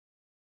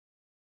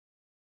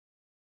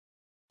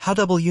How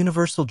double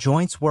universal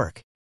joints work.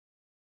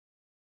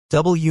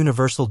 Double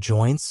universal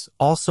joints,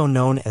 also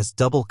known as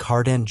double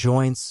Cardan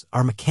joints,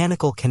 are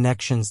mechanical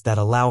connections that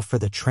allow for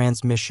the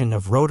transmission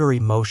of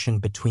rotary motion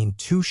between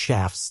two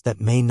shafts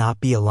that may not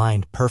be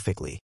aligned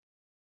perfectly.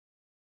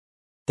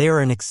 They are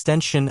an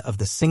extension of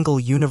the single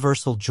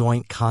universal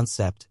joint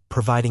concept,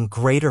 providing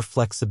greater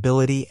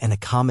flexibility and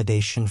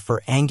accommodation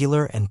for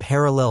angular and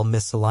parallel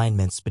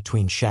misalignments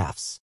between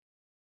shafts.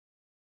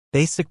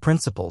 Basic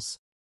principles.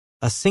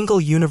 A single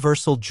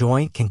universal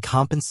joint can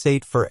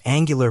compensate for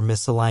angular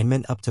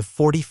misalignment up to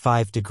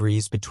 45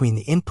 degrees between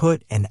the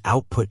input and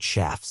output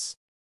shafts.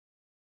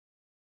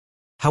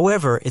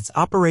 However, its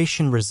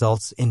operation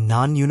results in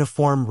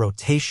non-uniform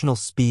rotational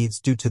speeds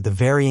due to the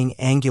varying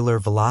angular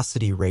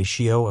velocity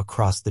ratio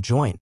across the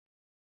joint.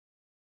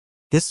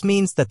 This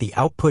means that the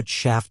output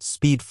shaft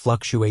speed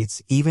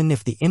fluctuates even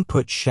if the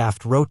input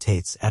shaft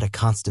rotates at a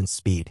constant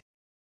speed.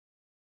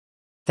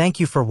 Thank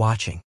you for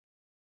watching.